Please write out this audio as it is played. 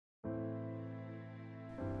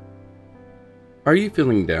Are you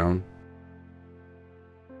feeling down?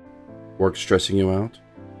 Work stressing you out?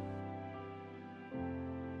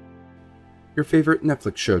 Your favorite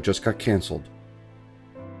Netflix show just got canceled.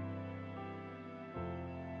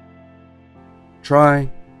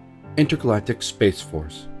 Try Intergalactic Space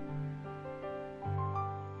Force.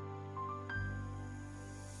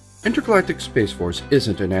 Intergalactic Space Force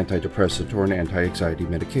isn't an antidepressant or an anti-anxiety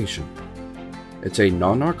medication. It's a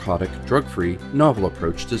non-narcotic, drug-free, novel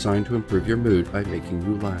approach designed to improve your mood by making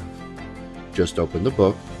you laugh. Just open the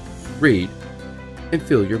book, read, and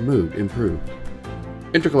feel your mood improve.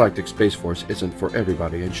 Intergalactic Space Force isn't for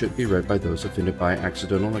everybody and should be read by those offended by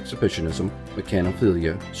accidental exhibitionism,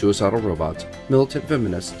 mechanophilia, suicidal robots, militant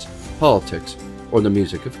feminists, politics, or the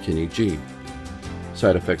music of Kenny G.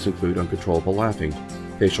 Side effects include uncontrollable laughing,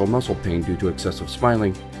 facial muscle pain due to excessive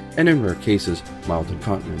smiling, and in rare cases, mild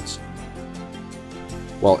incontinence.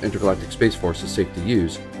 While Intergalactic Space Force is safe to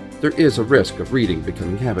use, there is a risk of reading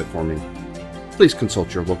becoming habit-forming. Please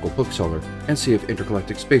consult your local bookseller and see if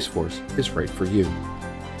Intergalactic Space Force is right for you.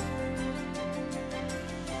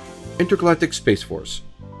 Intergalactic Space Force.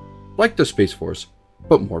 Like the Space Force,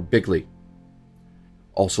 but more bigly.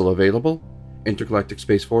 Also available, Intergalactic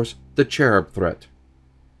Space Force, the Cherub Threat.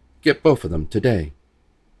 Get both of them today.